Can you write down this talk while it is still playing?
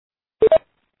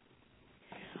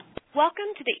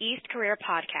Welcome to the East Career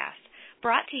Podcast,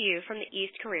 brought to you from the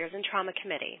East Careers and Trauma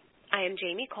Committee. I am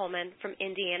Jamie Coleman from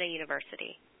Indiana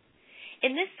University.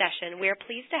 In this session, we are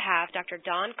pleased to have Dr.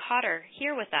 Dawn Cotter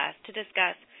here with us to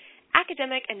discuss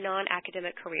academic and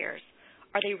non-academic careers.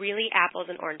 Are they really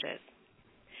apples and oranges?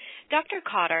 Dr.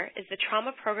 Cotter is the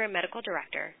Trauma Program Medical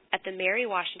Director at the Mary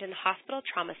Washington Hospital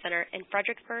Trauma Center in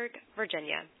Fredericksburg,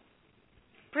 Virginia.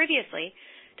 Previously,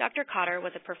 Dr. Cotter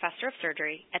was a professor of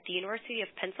surgery at the University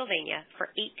of Pennsylvania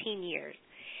for 18 years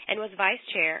and was vice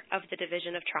chair of the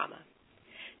Division of Trauma.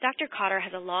 Dr. Cotter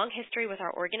has a long history with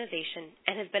our organization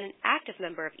and has been an active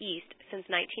member of EAST since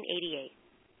 1988.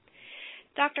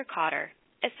 Dr. Cotter,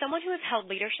 as someone who has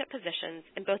held leadership positions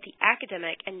in both the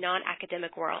academic and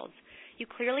non-academic worlds, you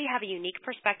clearly have a unique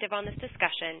perspective on this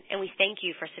discussion, and we thank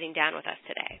you for sitting down with us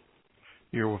today.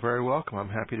 You're very welcome.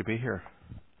 I'm happy to be here.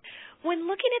 When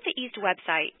looking at the EAST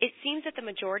website, it seems that the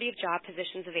majority of job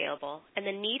positions available and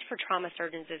the need for trauma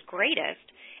surgeons is greatest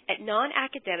at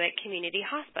non-academic community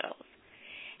hospitals.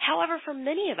 However, for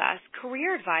many of us,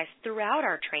 career advice throughout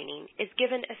our training is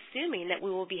given assuming that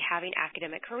we will be having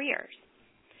academic careers.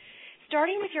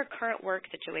 Starting with your current work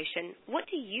situation, what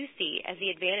do you see as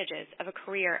the advantages of a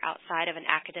career outside of an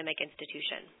academic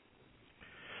institution?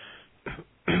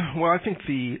 Well, I think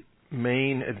the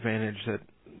main advantage that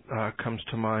comes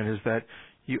to mind is that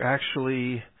you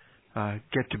actually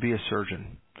get to be a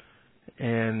surgeon.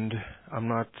 And I'm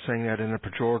not saying that in a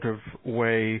pejorative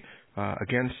way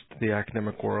against the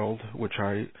academic world, which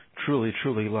I truly,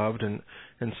 truly loved and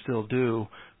still do,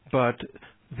 but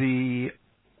the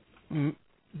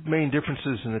main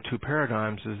differences in the two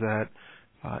paradigms is that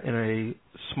in a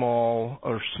small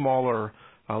or smaller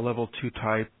level 2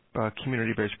 type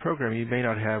community-based program, you may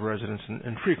not have residents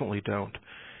and frequently don't.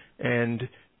 And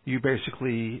you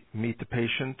basically meet the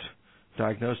patient,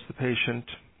 diagnose the patient,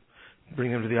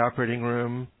 bring them to the operating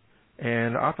room,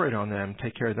 and operate on them,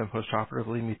 take care of them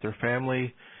postoperatively, meet their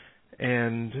family,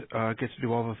 and get to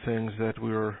do all the things that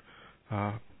we were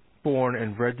born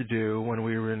and bred to do when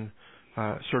we were in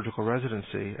surgical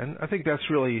residency. And I think that's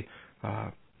really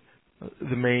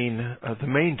the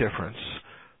main difference.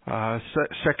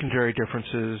 Secondary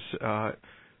differences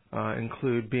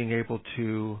include being able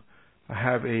to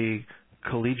have a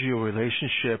collegial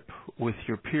relationship with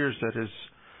your peers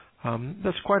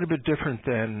that's quite a bit different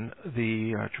than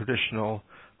the traditional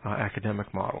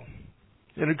academic model,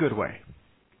 in a good way.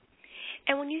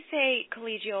 And when you say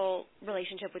collegial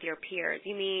relationship with your peers,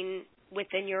 you mean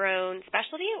within your own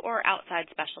specialty or outside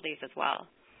specialties as well?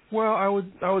 Well, I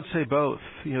would say both.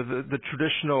 You know, the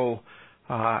traditional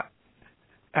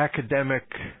academic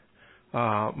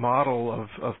model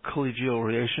of collegial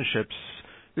relationships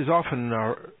is often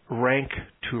rank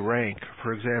to rank.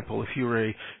 For example, if you're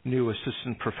a new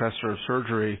assistant professor of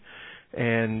surgery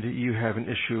and you have an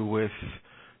issue with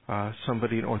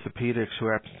somebody in orthopedics who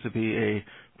happens to be a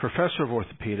professor of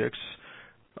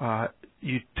orthopedics,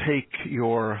 you take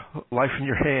your life in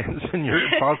your hands and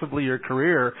possibly your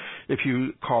career if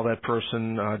you call that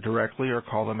person directly or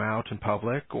call them out in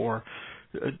public or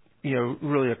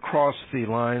really across the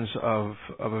lines of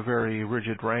a very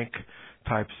rigid rank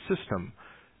type system.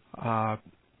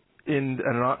 In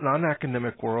a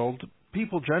non-academic world,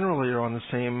 people generally are on the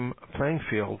same playing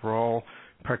field. We're all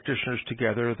practitioners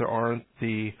together. There aren't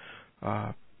the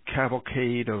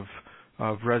cavalcade of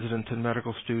resident and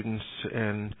medical students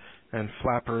and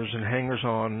flappers and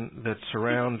hangers-on that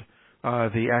surround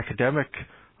the academic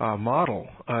model.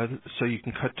 So you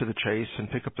can cut to the chase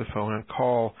and pick up the phone and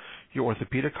call your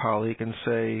orthopedic colleague and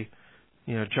say,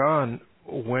 John,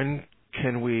 when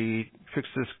can we fix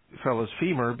this fellow's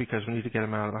femur because we need to get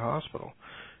him out of the hospital?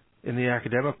 In the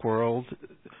academic world,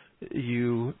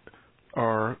 you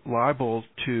are liable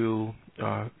to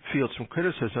field some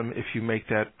criticism if you make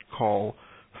that call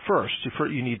first.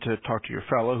 You need to talk to your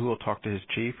fellow who will talk to his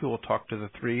chief, who will talk to the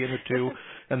 3 and the 2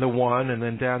 and the 1, and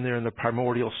then down there in the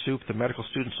primordial soup, the medical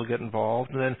students will get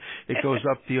involved, and then it goes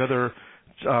up the other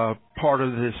part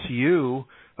of this U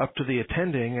up to the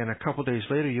attending, and a couple days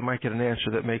later you might get an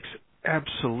answer that makes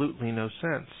absolutely no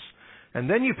sense. And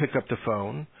then you pick up the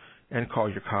phone and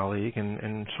call your colleague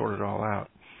and sort it all out.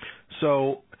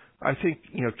 So I think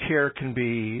care can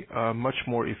be much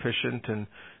more efficient,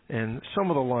 and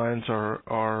some of the lines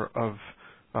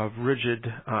of rigid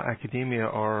academia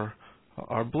are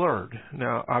blurred.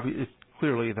 Now,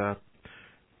 clearly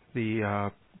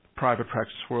the private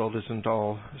practice world isn't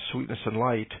all sweetness and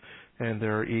light, and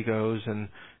there are egos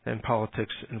and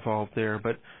politics involved there,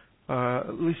 but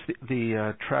at least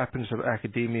the trappings of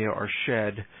academia are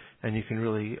shed, and you can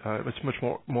really, it's much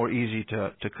more easy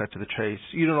to cut to the chase.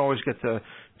 You don't always get the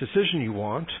decision you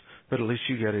want, but at least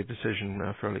you get a decision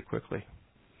fairly quickly.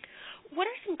 What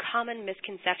are some common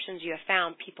misconceptions you have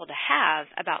found people to have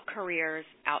about careers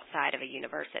outside of a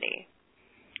university?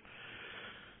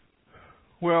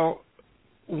 Well,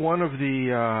 one of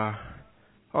the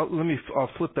I'll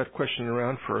flip that question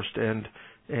around first and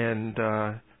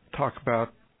talk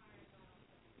about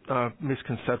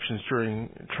misconceptions during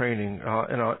training,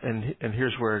 and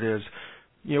here's where it is.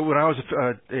 When I was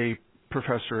a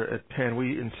professor at Penn,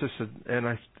 we insisted, and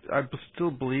I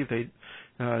still believe they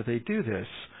do this,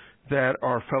 that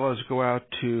our fellows go out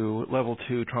to level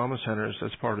 2 trauma centers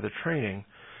as part of the training,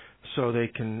 so they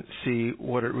can see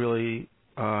what it really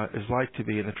is like to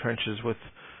be in the trenches with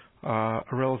a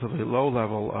relatively low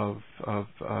level of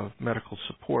medical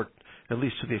support, at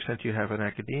least to the extent you have in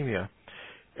academia.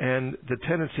 And the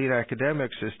tendency in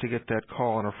academics is to get that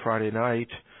call on a Friday night,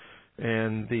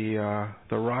 and the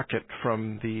rocket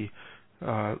from the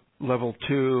level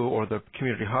 2 or the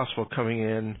community hospital coming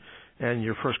in, and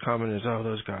your first comment is, "Oh,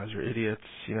 those guys are idiots.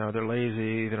 They're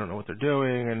lazy. They don't know what they're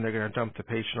doing, and they're going to dump the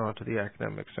patient onto the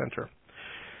academic center."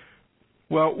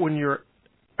 Well, when you're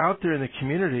out there in the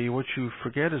community, what you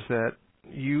forget is that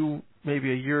you,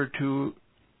 maybe a year or two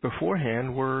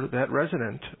beforehand, were that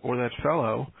resident or that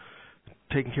fellow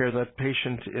taking care of that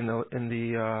patient in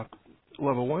the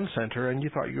level 1 center, and you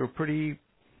thought you were pretty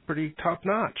top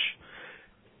notch.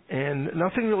 And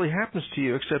nothing really happens to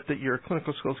you except that your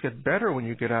clinical skills get better when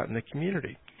you get out in the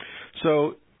community.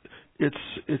 So it's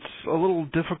a little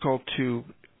difficult to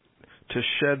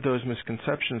shed those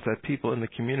misconceptions that people in the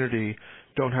community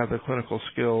don't have the clinical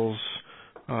skills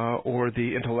or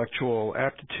the intellectual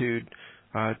aptitude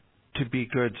to be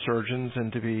good surgeons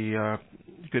and to be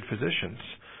good physicians.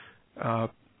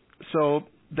 So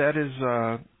that's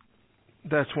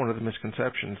one of the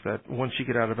misconceptions, that once you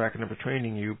get out of academic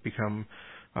training, you become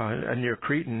a near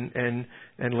cretin and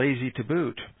lazy to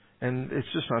boot. And it's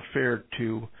just not fair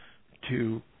to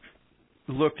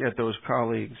look at those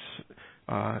colleagues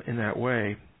in that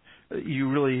way. You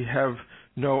really have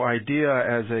no idea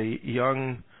as a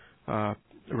young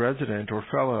resident or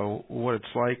fellow what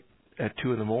it's like at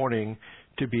 2 a.m.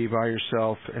 to be by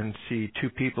yourself and see 2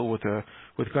 people with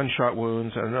gunshot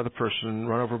wounds and another person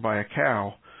run over by a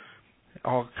cow,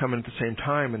 all come in at the same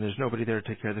time, and there's nobody there to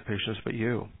take care of the patients but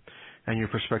you. And your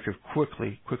perspective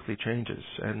quickly changes.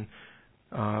 And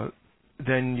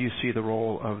then you see the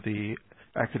role of the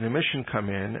academician come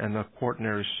in and the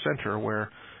quaternary center, where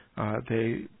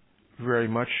they very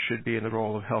much should be in the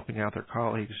role of helping out their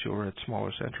colleagues who are at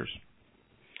smaller centers.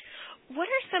 What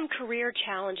are some career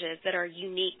challenges that are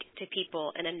unique to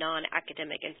people in a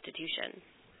non-academic institution?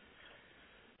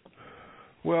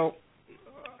 Well,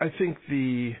 I think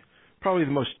probably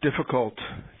the most difficult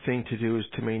thing to do is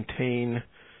to maintain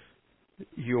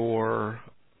your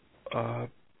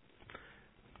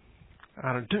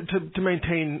to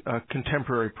maintain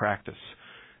contemporary practice,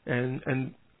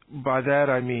 and by that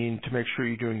I mean to make sure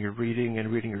you're doing your reading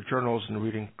and reading your journals and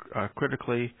reading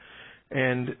critically.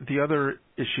 And the other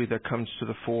issue that comes to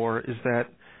the fore is that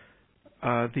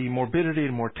the morbidity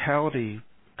and mortality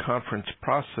conference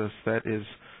process that is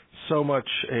so much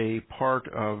a part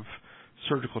of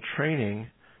surgical training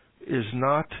is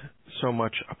not so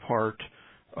much a part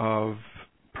of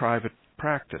private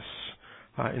practice.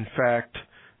 In fact,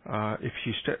 if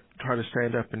you try to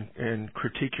stand up and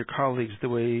critique your colleagues the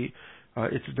way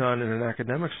it's done in an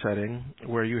academic setting,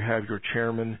 where you have your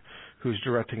chairman who's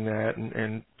directing that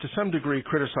and to some degree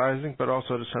criticizing, but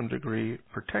also to some degree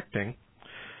protecting,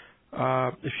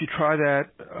 if you try that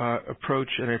approach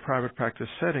in a private practice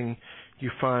setting,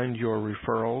 you find your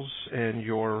referrals and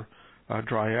your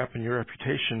dry up and your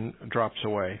reputation drops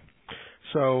away.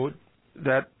 So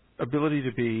that ability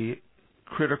to be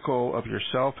critical of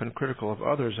yourself and critical of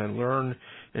others and learn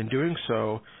in doing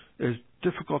so is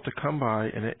difficult to come by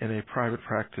in a private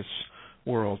practice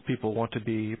world. People want to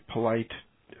be polite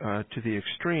to the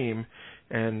extreme,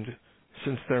 and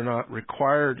since they're not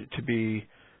required to be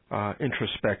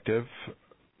introspective,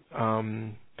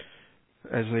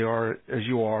 as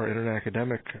you are in an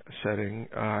academic setting,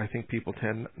 I think people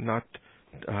tend not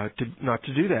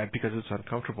to do that because it's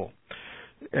uncomfortable.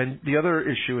 And the other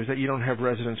issue is that you don't have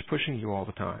residents pushing you all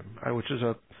the time,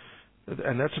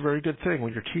 and that's a very good thing.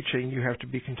 When you're teaching, you have to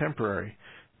be contemporary,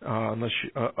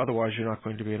 otherwise you're not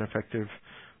going to be an effective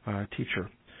teacher.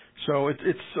 So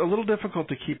it's a little difficult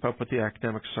to keep up with the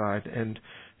academic side, and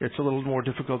it's a little more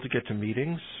difficult to get to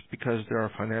meetings because there are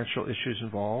financial issues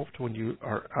involved. When you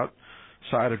are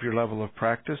outside of your level of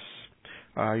practice,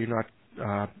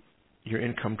 your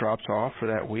income drops off for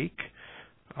that week.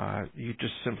 You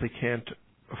just simply can't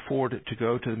afford to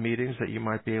go to the meetings that you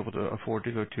might be able to afford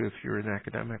to go to if you're in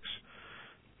academics.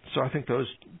 So I think those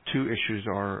two issues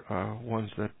are ones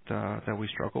that we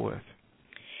struggle with.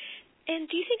 And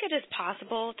do you think it is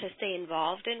possible to stay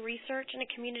involved in research in a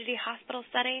community hospital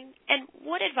setting? And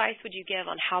what advice would you give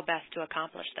on how best to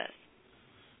accomplish this?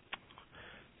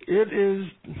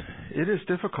 It is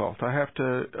difficult. I have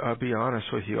to be honest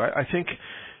with you. I think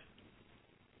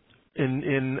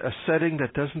in a setting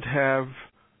that doesn't have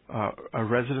a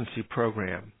residency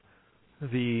program,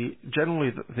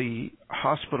 generally the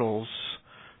hospitals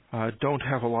don't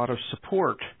have a lot of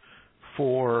support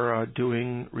for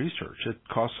doing research. It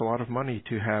costs a lot of money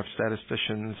to have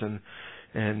statisticians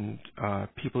and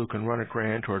people who can run a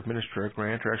grant or administer a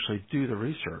grant or actually do the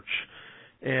research.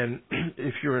 And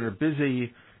if you're in a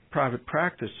busy private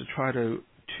practice, to try to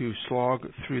slog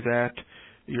through that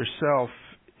yourself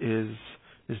is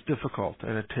difficult,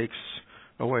 and it takes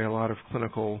away a lot of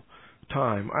clinical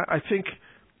time. I think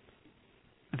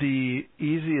the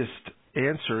easiest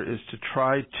answer is to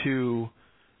try to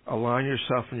align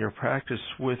yourself in your practice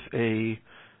with a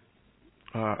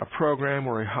program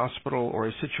or a hospital or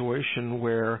a situation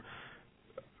where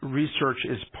research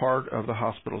is part of the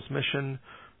hospital's mission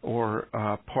or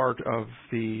part of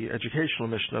the educational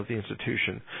mission of the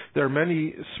institution. There are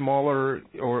many smaller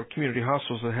or community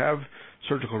hospitals that have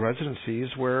surgical residencies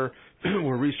where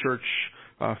research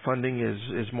funding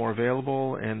is more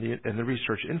available and the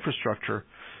research infrastructure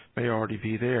may already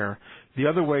be there. The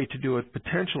other way to do it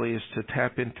potentially is to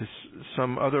tap into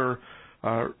some other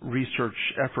research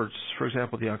efforts. For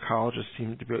example, the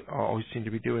oncologists always seem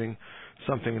to be doing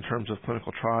something in terms of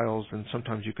clinical trials, and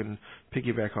sometimes you can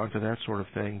piggyback onto that sort of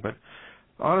thing. But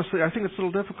honestly, I think it's a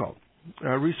little difficult.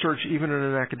 Research, even in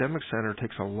an academic center,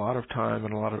 takes a lot of time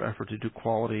and a lot of effort to do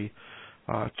quality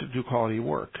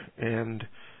work. And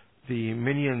the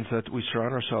minions that we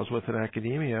surround ourselves with in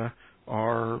academia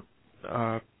are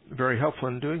very helpful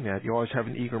in doing that. You always have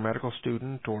an eager medical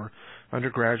student or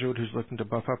undergraduate who's looking to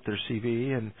buff up their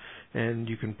CV, and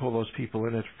you can pull those people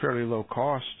in at fairly low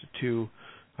cost to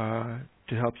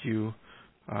help you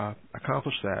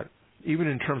accomplish that. Even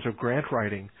in terms of grant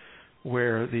writing,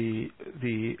 where the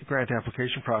grant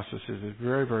application process is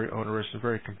very, very onerous and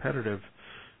very competitive.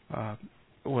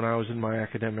 When I was in my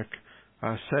academic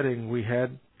setting, we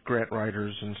had grant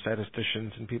writers and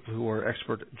statisticians and people who are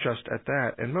expert just at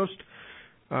that. And most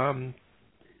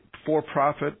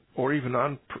for-profit or even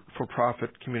non-for-profit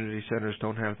community centers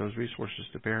don't have those resources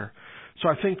to bear. So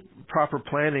I think proper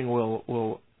planning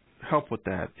will help with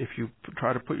that. If you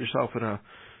try to put yourself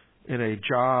in a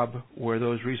job where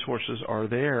those resources are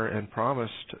there and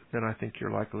promised, then I think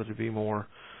you're likely to be more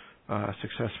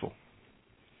successful.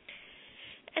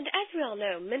 And as we all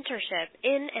know, mentorship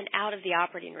in and out of the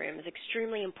operating room is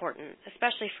extremely important,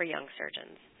 especially for young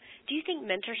surgeons. Do you think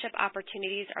mentorship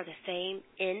opportunities are the same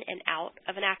in and out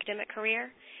of an academic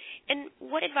career? And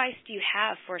what advice do you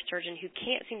have for a surgeon who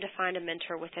can't seem to find a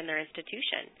mentor within their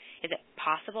institution? Is it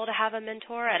possible to have a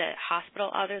mentor at a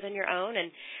hospital other than your own?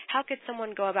 And how could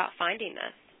someone go about finding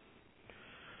this?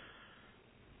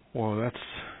 Well,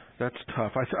 that's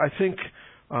tough. I think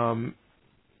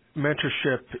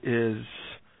mentorship is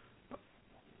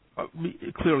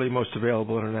clearly most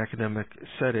available in an academic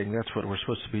setting. That's what we're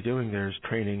supposed to be doing there, is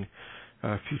training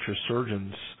future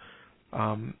surgeons.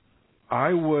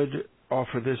 I would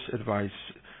offer this advice.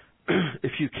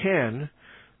 If you can,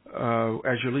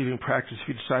 as you're leaving practice, if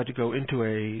you decide to go into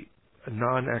a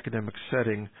non-academic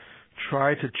setting,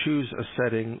 try to choose a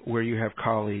setting where you have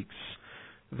colleagues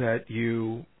that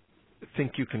you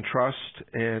think you can trust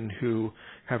and who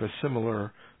have a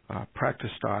similar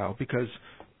practice style, because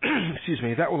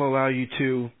that will allow you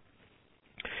to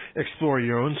explore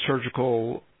your own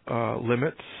surgical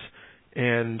limits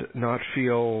and not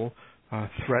feel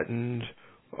threatened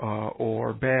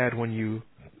or bad when you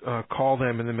call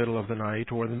them in the middle of the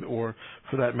night or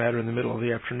for that matter in the middle of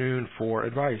the afternoon for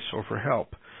advice or for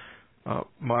help.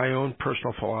 My own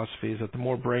personal philosophy is that the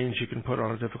more brains you can put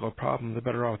on a difficult problem, the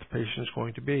better off the patient is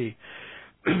going to be.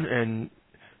 And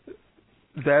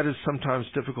that is sometimes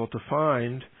difficult to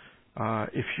find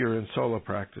if you're in solo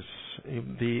practice.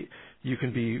 You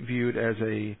can be viewed as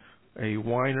a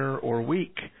whiner or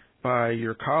weak by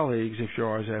your colleagues if you're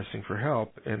always asking for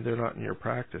help and they're not in your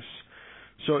practice.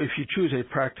 So if you choose a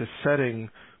practice setting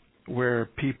where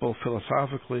people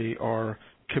philosophically are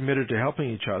committed to helping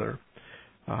each other,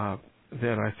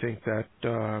 then I think that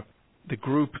the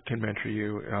group can mentor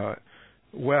you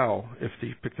well if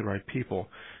you pick the right people.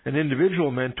 An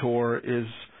individual mentor is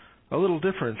a little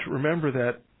different. Remember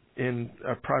that in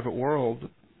a private world,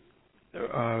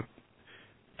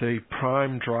 the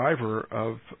prime driver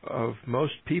of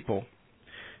most people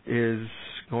is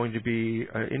going to be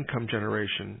income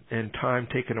generation, and time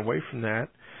taken away from that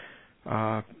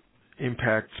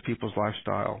impacts people's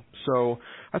lifestyle. So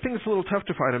I think it's a little tough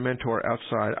to find a mentor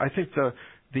outside. I think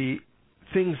the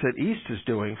things that East is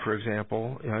doing, for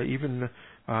example, even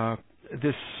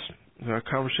this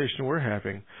conversation we're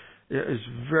having, is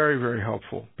very, very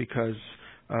helpful because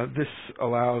this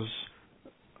allows,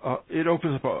 it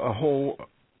opens up a whole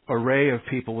array of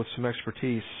people with some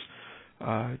expertise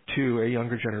to a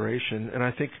younger generation. And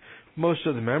I think most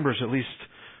of the members, at least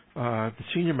the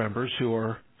senior members who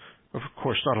are, of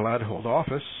course, not allowed to hold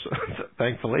office,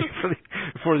 thankfully,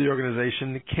 for the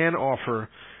organization, can offer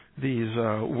these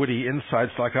witty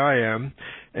insights like I am,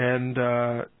 and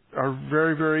are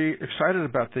very, very excited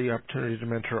about the opportunity to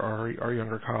mentor our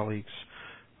younger colleagues.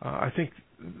 I think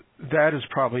that is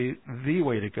probably the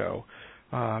way to go.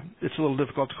 It's a little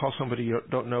difficult to call somebody you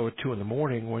don't know at 2 a.m.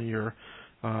 when you're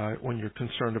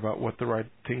concerned about what the right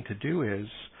thing to do is.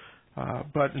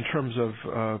 But in terms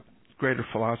of greater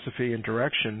philosophy and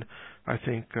direction, I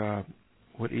think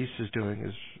what East is doing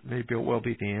is maybe will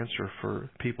be the answer for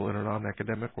people in a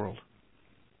non-academic world.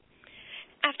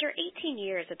 After 18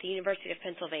 years at the University of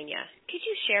Pennsylvania, could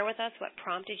you share with us what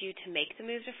prompted you to make the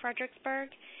move to Fredericksburg?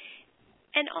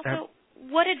 And also,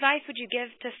 what advice would you give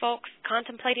to folks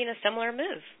contemplating a similar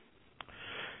move?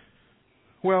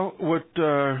 Well, what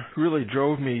really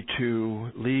drove me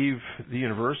to leave the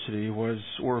university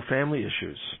were family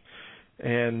issues.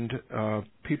 And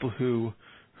people who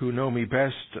know me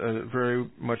best very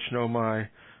much know my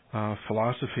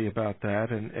philosophy about that,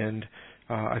 and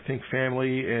I think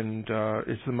family is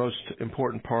the most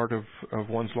important part of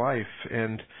one's life,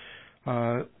 and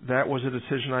that was a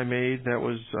decision I made that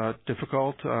was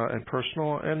difficult and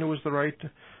personal, and it was the right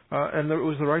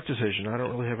decision. I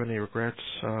don't really have any regrets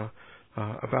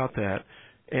about that.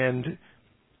 And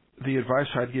the advice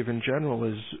I'd give in general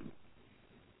is,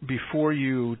 before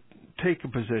you take a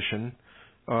position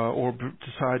or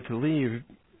decide to leave,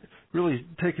 really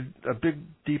take a big,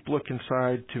 deep look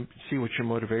inside to see what your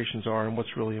motivations are and what's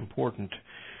really important.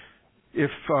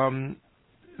 If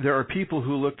there are people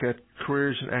who look at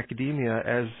careers in academia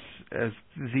as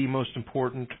the most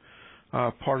important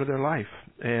part of their life,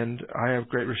 and I have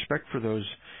great respect for those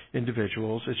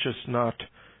individuals. It's just not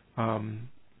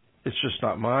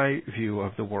my view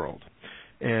of the world.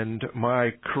 And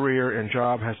my career and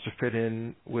job has to fit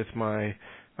in with my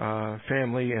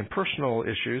family and personal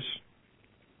issues.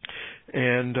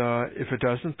 And if it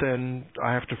doesn't, then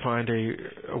I have to find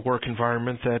a work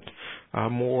environment that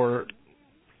more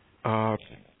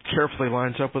carefully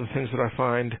lines up with the things that I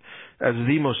find as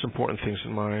the most important things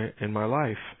in my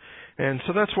life. And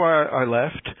so that's why I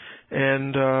left.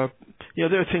 And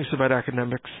there are things about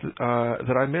academics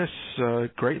that I miss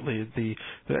greatly. The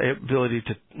ability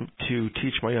to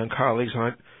teach my young colleagues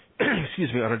on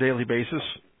a daily basis,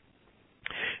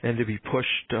 and to be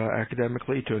pushed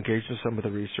academically to engage in some of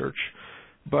the research.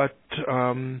 But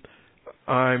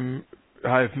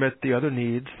I've met the other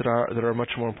needs that are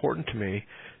much more important to me,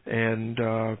 and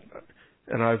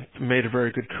I've made a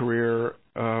very good career,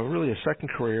 really a second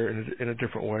career in a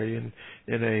different way,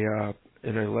 in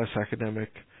a less academic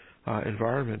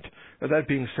environment. That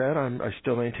being said, I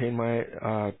still maintain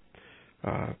my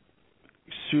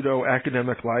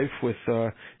pseudo-academic life with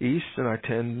East, and I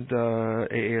attend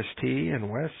AAST and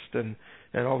West and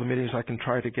all the meetings I can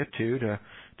try to get to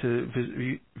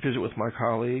visit with my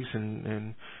colleagues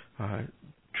and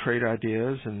trade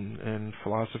ideas and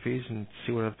philosophies and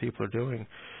see what other people are doing.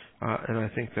 And I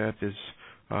think that is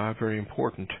very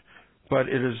important. But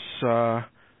it is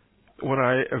when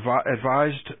I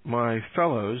advised my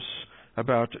fellows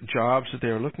about jobs that they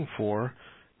are looking for,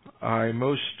 I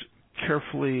most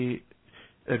carefully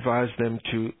advise them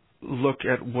to look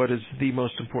at what is the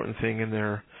most important thing in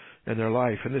their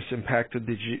life, and this impacted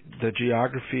the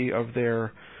geography of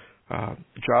their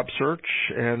job search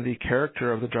and the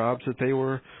character of the jobs that they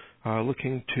were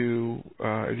looking to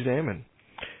examine.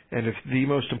 And if the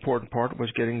most important part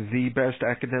was getting the best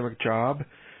academic job,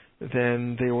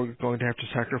 then they were going to have to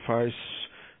sacrifice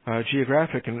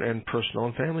geographic and personal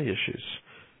and family issues,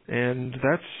 and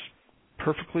that's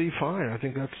perfectly fine. I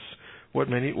think that's what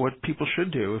people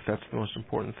should do if that's the most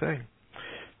important thing.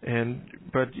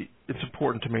 But it's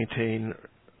important to maintain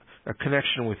a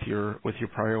connection with your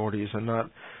priorities and not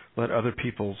let other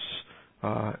people's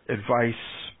advice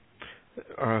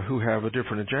who have a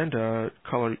different agenda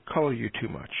color you too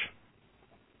much.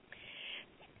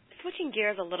 Switching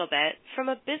gears a little bit, from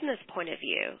a business point of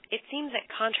view, it seems that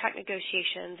contract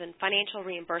negotiations and financial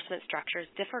reimbursement structures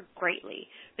differ greatly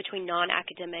between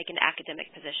non-academic and academic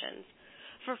positions.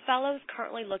 For fellows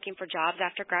currently looking for jobs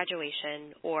after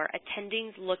graduation or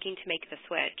attendings looking to make the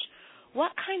switch,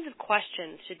 what kinds of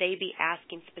questions should they be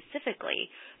asking specifically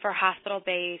for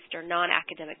hospital-based or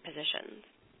non-academic positions?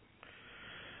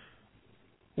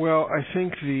 Well, I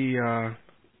think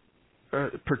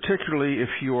particularly if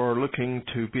you are looking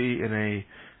to be in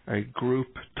a group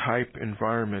type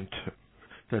environment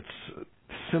that's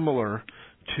similar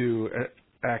to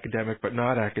academic but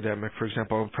not academic. For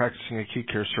example, I'm practicing acute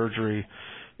care surgery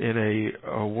in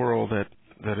a world that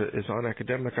is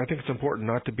unacademic. I think it's important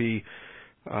not to be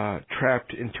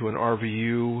trapped into an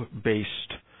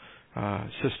RVU-based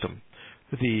system.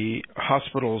 The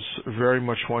hospitals very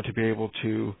much want to be able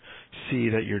to see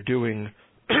that you're doing,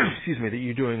 that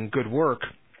you're doing good work,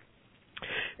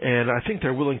 and I think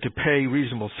they're willing to pay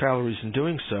reasonable salaries in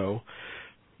doing so,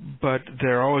 but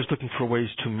they're always looking for ways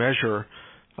to measure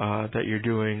that you're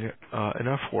doing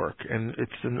enough work. And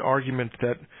it's an argument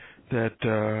that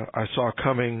I saw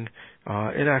coming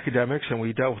in academics, and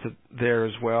we dealt with it there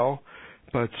as well,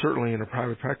 but certainly in the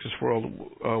private practice world,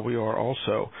 we are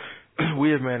also.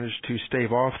 We have managed to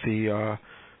stave off the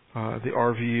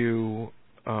RVU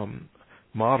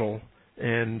model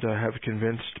and have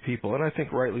convinced people, and I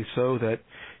think rightly so, that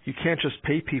you can't just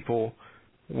pay people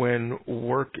when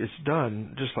work is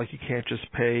done, just like you can't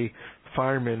just pay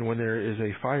firemen when there is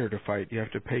a fire to fight. You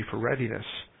have to pay for readiness.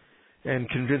 And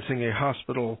convincing a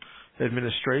hospital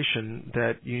administration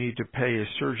that you need to pay a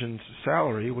surgeon's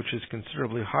salary, which is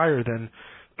considerably higher than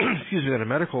than a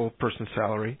medical person's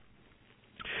salary,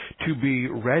 to be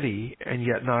ready and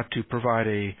yet not to provide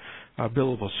a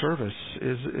billable service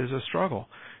is a struggle.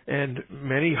 And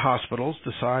many hospitals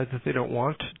decide that they don't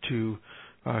want to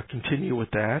continue with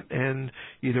that and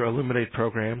either eliminate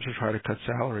programs or try to cut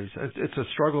salaries. It's a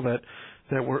struggle that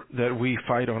we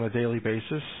fight on a daily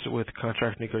basis with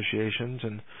contract negotiations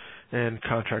and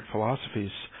contract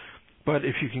philosophies. But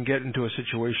if you can get into a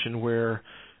situation where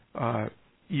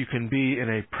you can be in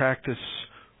a practice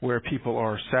where people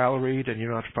are salaried and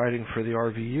you're not fighting for the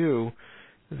RVU,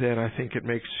 then I think it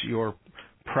makes your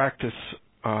practice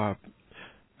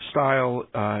style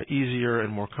easier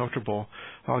and more comfortable.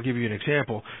 I'll give you an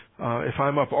example. If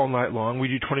I'm up all night long, we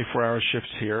do 24-hour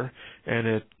shifts here, and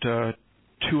at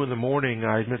 2 in the morning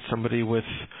I admit somebody with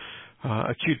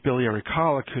acute biliary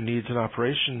colic who needs an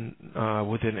operation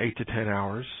within 8 to 10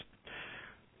 hours.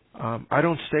 I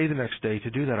don't stay the next day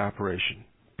to do that operation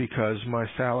because my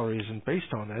salary isn't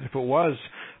based on that. If it was,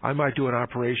 I might do an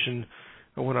operation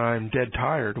when I'm dead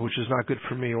tired, which is not good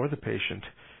for me or the patient.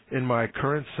 In my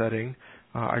current setting,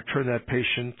 I turn that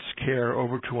patient's care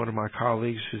over to one of my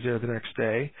colleagues who's there the next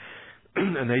day,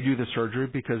 and they do the surgery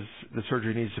because the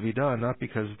surgery needs to be done, not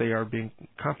because they are being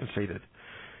compensated.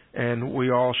 And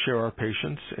we all share our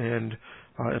patients, and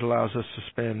it allows us to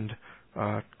spend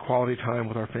quality time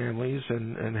with our families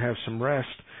and have some rest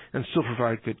and still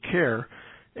provide good care,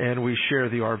 and we share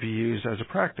the RVUs as a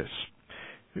practice.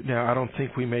 Now, I don't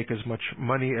think we make as much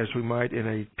money as we might in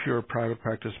a pure private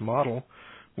practice model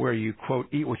where you, quote,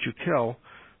 eat what you kill,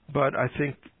 but I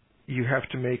think you have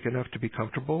to make enough to be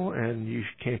comfortable, and you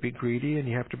can't be greedy, and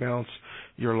you have to balance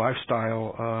your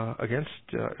lifestyle against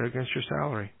your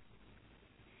salary.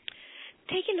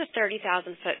 Taking the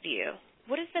 30,000-foot view,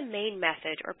 what is the main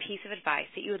message or piece of advice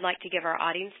that you would like to give our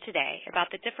audience today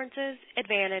about the differences,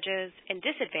 advantages, and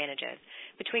disadvantages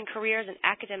between careers in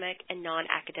academic and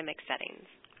non-academic settings?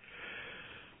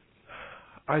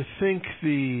 I think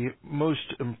the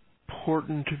most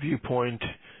important viewpoint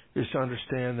is to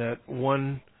understand that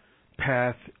one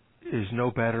path is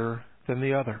no better than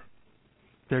the other.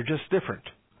 They're just different.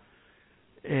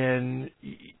 And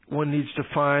one needs to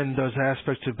find those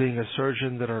aspects of being a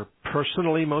surgeon that are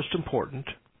personally most important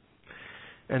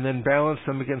and then balance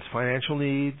them against financial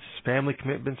needs, family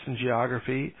commitments, and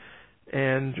geography,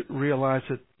 and realize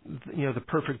that the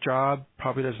perfect job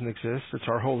probably doesn't exist. It's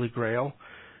our holy grail.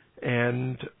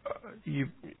 And you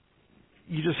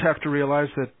just have to realize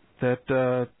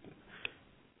that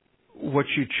what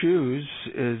you choose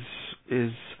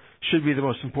should be the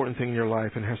most important thing in your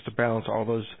life and has to balance all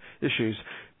those issues.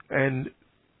 And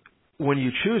when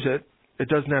you choose it, it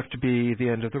doesn't have to be the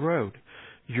end of the road.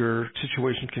 Your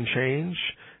situation can change,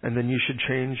 and then you should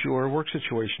change your work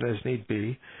situation as need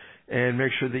be, and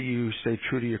make sure that you stay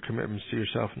true to your commitments to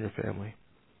yourself and your family.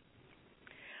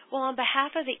 Well, on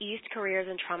behalf of the East Careers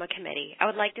and Trauma Committee, I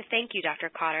would like to thank you, Dr.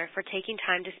 Cotter, for taking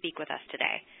time to speak with us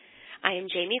today. I am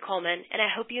Jamie Coleman, and I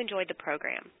hope you enjoyed the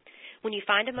program. When you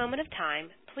find a moment of time,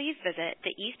 please visit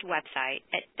the East website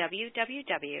at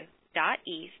www.east.org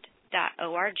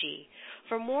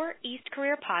for more East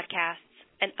Career podcasts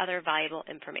and other valuable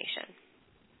information.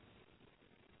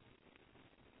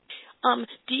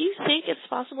 Do you think it's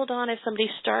possible, Dawn, if somebody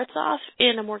starts off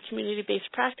in a more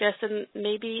community-based practice and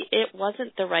maybe it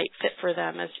wasn't the right fit for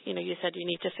them, as you said you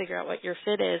need to figure out what your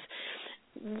fit is,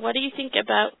 what do you think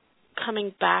about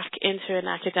coming back into an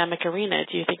academic arena?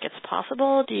 Do you think it's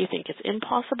possible? Do you think it's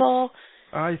impossible?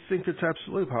 I think it's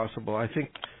absolutely possible. I think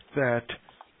that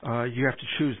you have to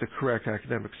choose the correct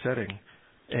academic setting.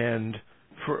 And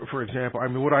for example,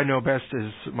 what I know best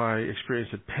is my experience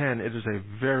at Penn. It is a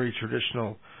very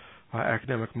traditional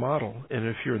academic model. And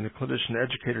if you're in the clinician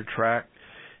educator track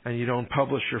and you don't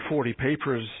publish your 40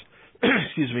 papers,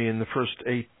 in the first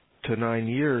 8 to 9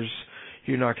 years,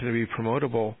 you're not going to be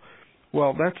promotable.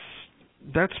 Well,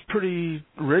 that's pretty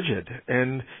rigid.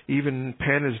 And even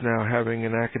Penn is now having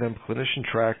an academic clinician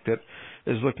track that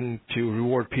is looking to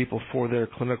reward people for their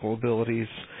clinical abilities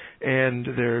and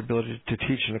their ability to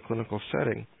teach in a clinical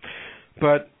setting.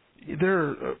 But there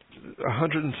are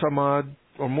 100 and some odd,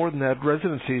 or more than that,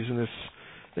 residencies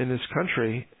in this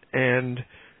country, and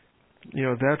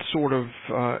that sort of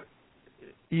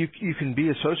you can be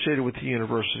associated with the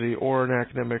university or an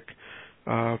academic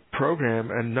program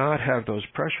and not have those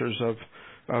pressures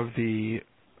of the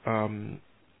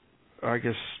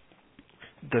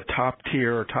the top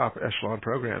tier or top echelon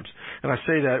programs. And I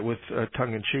say that with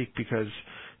tongue in cheek because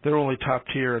they're only top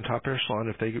tier and top echelon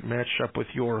if they match up with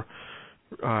your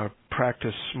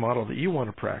practice model that you want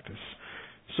to practice.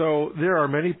 So there are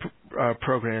many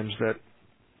programs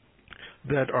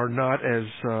that are not as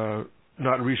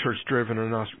not research driven or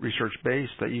not research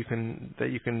based that you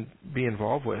can be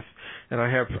involved with. And I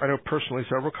know personally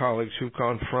several colleagues who've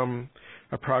gone from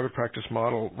a private practice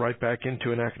model right back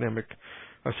into an academic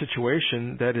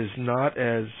situation that is not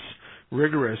as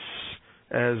rigorous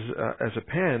as a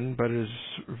Penn, but is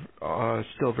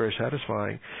still very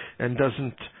satisfying and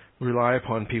doesn't rely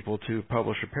upon people to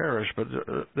publish or perish, but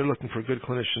they're looking for good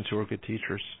clinicians who are good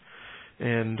teachers.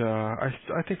 And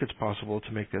I think it's possible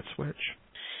to make that switch.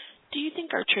 Do you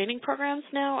think our training programs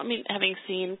now, having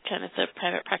seen kind of the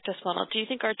private practice model, do you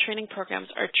think our training programs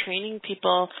are training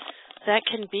people that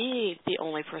can be the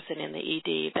only person in the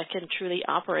ED, that can truly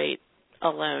operate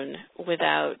alone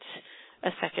without a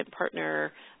second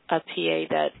partner, a PA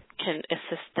that can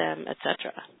assist them, et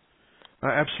cetera?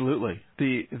 Absolutely.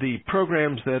 The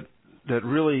programs that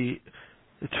really,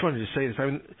 it's funny to say this.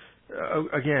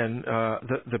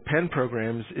 The Penn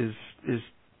programs is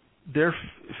they're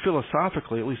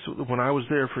philosophically, at least when I was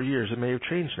there for years, it may have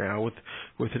changed now with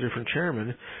a different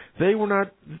chairman. They're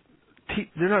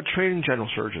not training general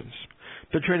surgeons.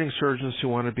 They're training surgeons who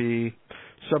want to be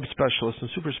subspecialists and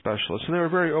super specialists, and they were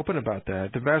very open about that.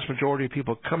 The vast majority of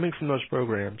people coming from those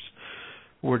programs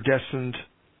were destined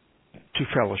to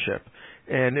fellowship,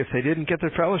 and if they didn't get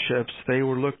their fellowships, they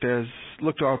were looked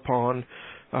upon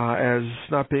as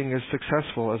not being as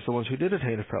successful as the ones who did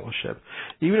attain a fellowship.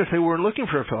 Even if they weren't looking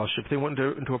for a fellowship, they went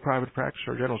into a private practice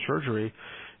or general surgery,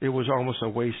 it was almost a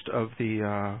waste of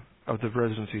the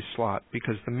residency slot,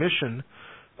 because the mission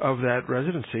of that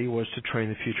residency was to train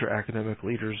the future academic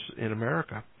leaders in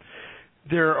America.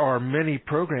 There are many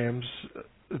programs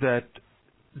that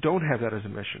don't have that as a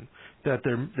mission, that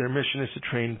their mission is to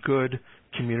train good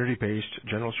community-based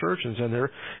general surgeons, and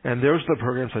those are the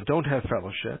programs that don't have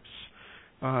fellowships,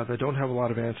 that don't have a lot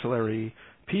of ancillary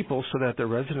people, so that their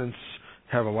residents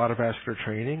have a lot of vascular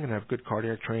training and have good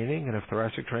cardiac training and have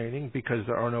thoracic training, because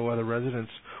there are no other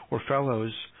residents or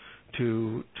fellows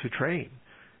to train.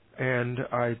 And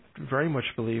I very much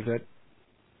believe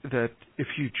that if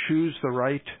you choose the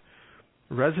right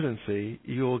residency,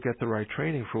 you'll get the right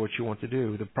training for what you want to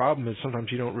do. The problem is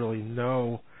sometimes you don't really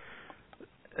know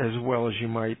as well as you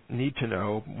might need to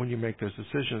know when you make those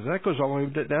decisions. And that goes all the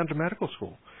way down to medical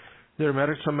school. There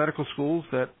are some medical schools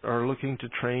that are looking to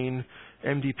train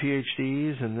MD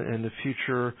PhDs and the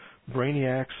future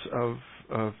brainiacs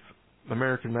of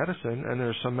American medicine, and there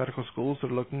are some medical schools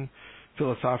that are looking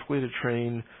philosophically to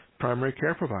train primary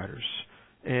care providers.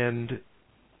 And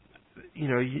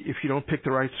if you don't pick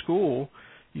the right school,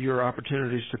 your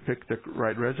opportunities to pick the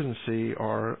right residency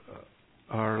are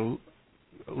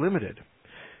limited.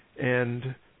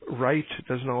 And right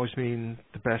doesn't always mean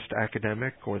the best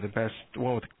academic or the best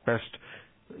one with the best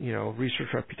research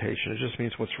reputation. It just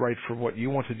means what's right for what you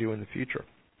want to do in the future.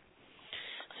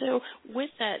 So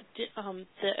with that,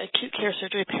 the acute care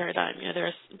surgery paradigm,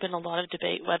 there's been a lot of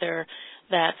debate whether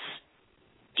that's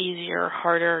easier,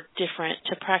 harder, different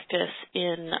to practice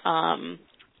in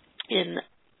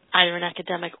either an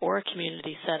academic or a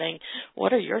community setting.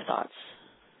 What are your thoughts?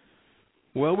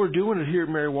 Well, we're doing it here at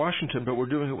Mary Washington, but we're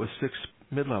doing it with 6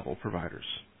 mid-level providers.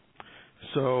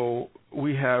 So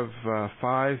we have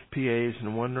 5 PAs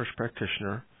and 1 nurse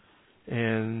practitioner,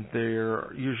 and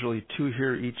they're usually 2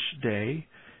 here each day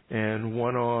and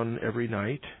 1 on every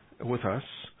night with us,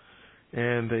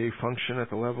 and they function at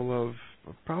the level of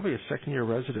probably a second-year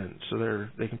resident, so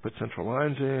they can put central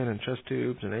lines in and chest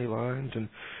tubes and A lines and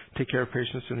take care of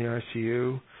patients in the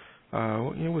ICU,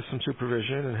 with some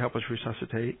supervision and help us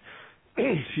resuscitate.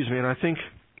 Excuse me. And I think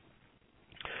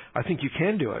you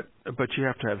can do it, but you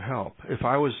have to have help. If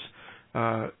I was,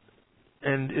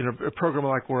 and in a program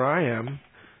like where I am,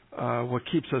 what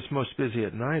keeps us most busy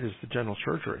at night is the general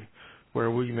surgery, where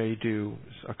we may do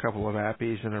a couple of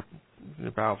appies and a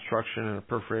bowel obstruction and a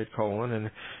perforated colon,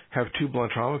 and have 2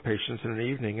 blunt trauma patients in an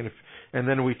evening, and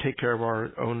then we take care of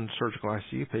our own surgical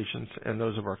ICU patients and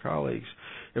those of our colleagues.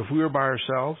 If we were by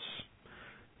ourselves,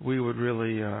 we would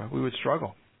really we would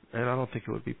struggle, and I don't think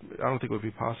it would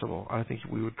be possible. I think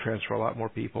we would transfer a lot more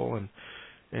people,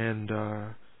 and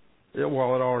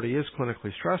while it already is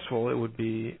clinically stressful, it would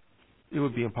be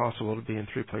impossible to be in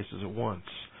 3 places at once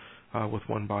with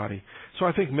one body. So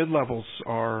I think mid-levels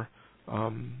are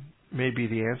maybe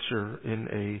the answer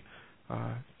in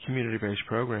a community-based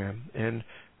program. And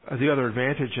the other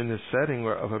advantage in this setting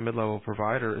of a mid-level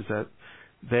provider is that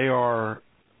they are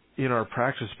in our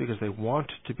practice because they want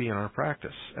to be in our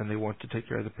practice and they want to take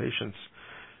care of the patients.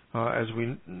 As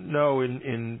we know,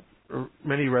 in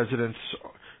many residents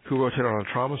who rotate on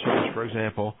a trauma service, for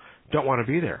example, don't want to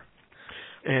be there.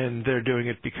 And they're doing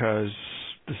it because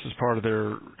this is part of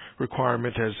their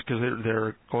requirement, because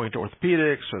they're going to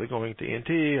orthopedics, or they're going to ENT,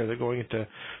 or they're going into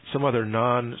some other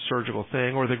non-surgical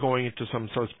thing, or they're going into some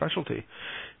subspecialty.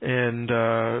 And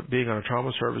being on a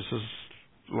trauma service is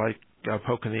like a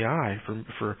poke in the eye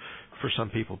for some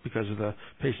people, because of the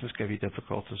patients can be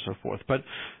difficult and so forth. But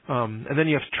and then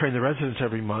you have to train the residents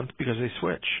every month because they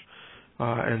switch,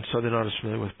 and so they're not as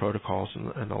familiar with protocols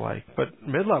and the like. But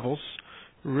mid-levels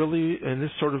really, in this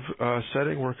sort of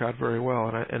setting, work out very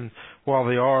well. And while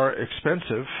they are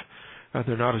expensive,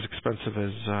 they're not as expensive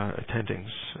as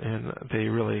attendings, and they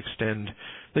really extend.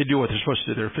 They do what they're supposed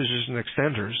to do. They're physician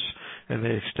extenders, and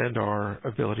they extend our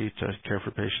ability to care for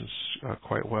patients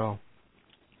quite well.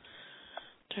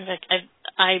 Terrific.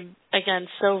 I'm again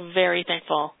so very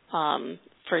thankful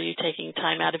for you taking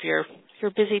time out of your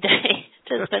busy day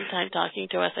to spend time talking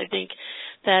to us. I think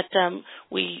that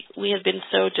we have been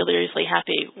so deliriously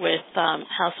happy with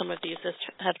how some of these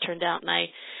have turned out,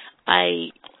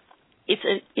 and it's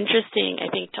interesting, I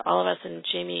think, to all of us, and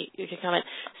Jamie, you can comment,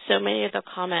 so many of the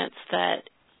comments that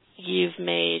you've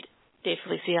made, Dave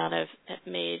Feliciano have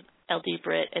made, LD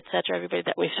Britt, et cetera, everybody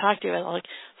that we've talked to, like,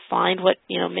 find what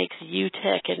makes you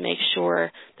tick and make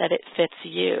sure that it fits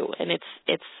you. And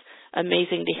it's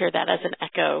amazing to hear that as an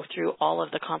echo through all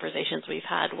of the conversations we've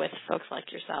had with folks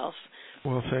like yourself.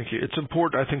 Well, thank you. It's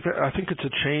important. I think it's a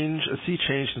sea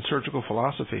change in surgical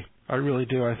philosophy. I really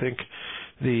do. I think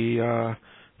the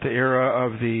era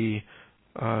of the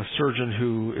surgeon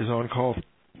who is on call,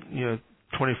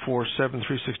 24/7,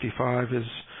 365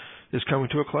 is coming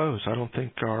to a close. I don't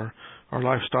think our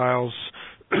lifestyles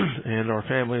and our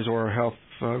families or our health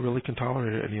really can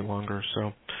tolerate it any longer.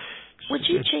 So, would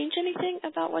you change anything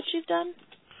about what you've done?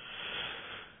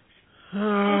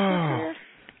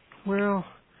 Well,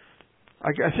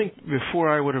 I think before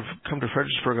I would have come to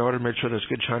Fredericksburg, I would have made sure there's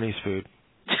good Chinese food.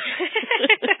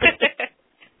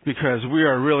 Because we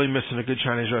are really missing a good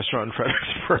Chinese restaurant in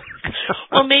Fredericksburg.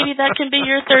 Well, maybe that can be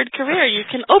your third career. You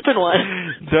can open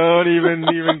one. Don't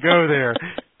even go there.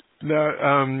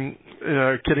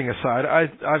 No, kidding aside,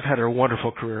 I've had a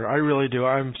wonderful career. I really do.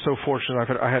 I'm so fortunate.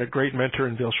 I had a great mentor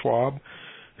in Bill Schwab,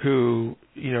 who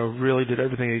really did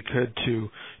everything he could to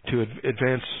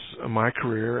advance my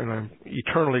career, and I'm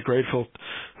eternally grateful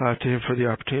to him for the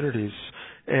opportunities.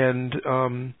 And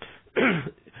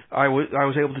I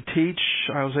was able to teach.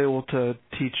 I was able to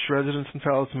teach residents and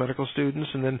fellows and medical students,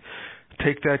 and then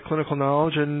take that clinical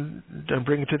knowledge and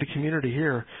bring it to the community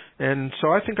here. And so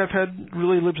I think I've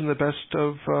really lived in the best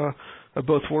of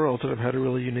both worlds, and I've had a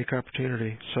really unique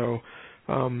opportunity. So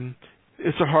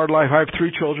it's a hard life. I have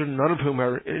 3 children, none of whom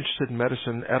are interested in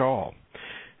medicine at all,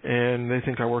 and they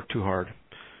think I work too hard.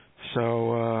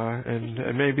 So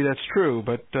and maybe that's true,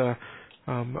 but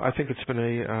I think it's been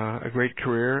a great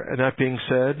career. And that being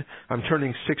said, I'm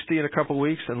turning 60 in a couple of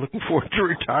weeks and looking forward to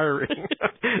retiring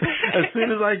as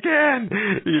soon as I can.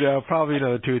 Probably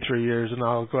another 2 or 3 years, and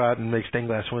I'll go out and make stained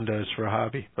glass windows for a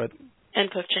hobby. And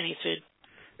cook Chinese food.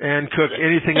 And cook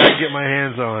anything I can get my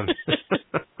hands on.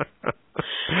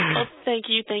 Well, thank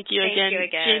you again.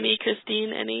 Jamie,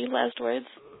 Christine, any last words?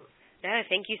 No,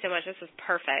 thank you so much. This was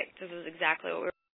perfect. This is exactly what we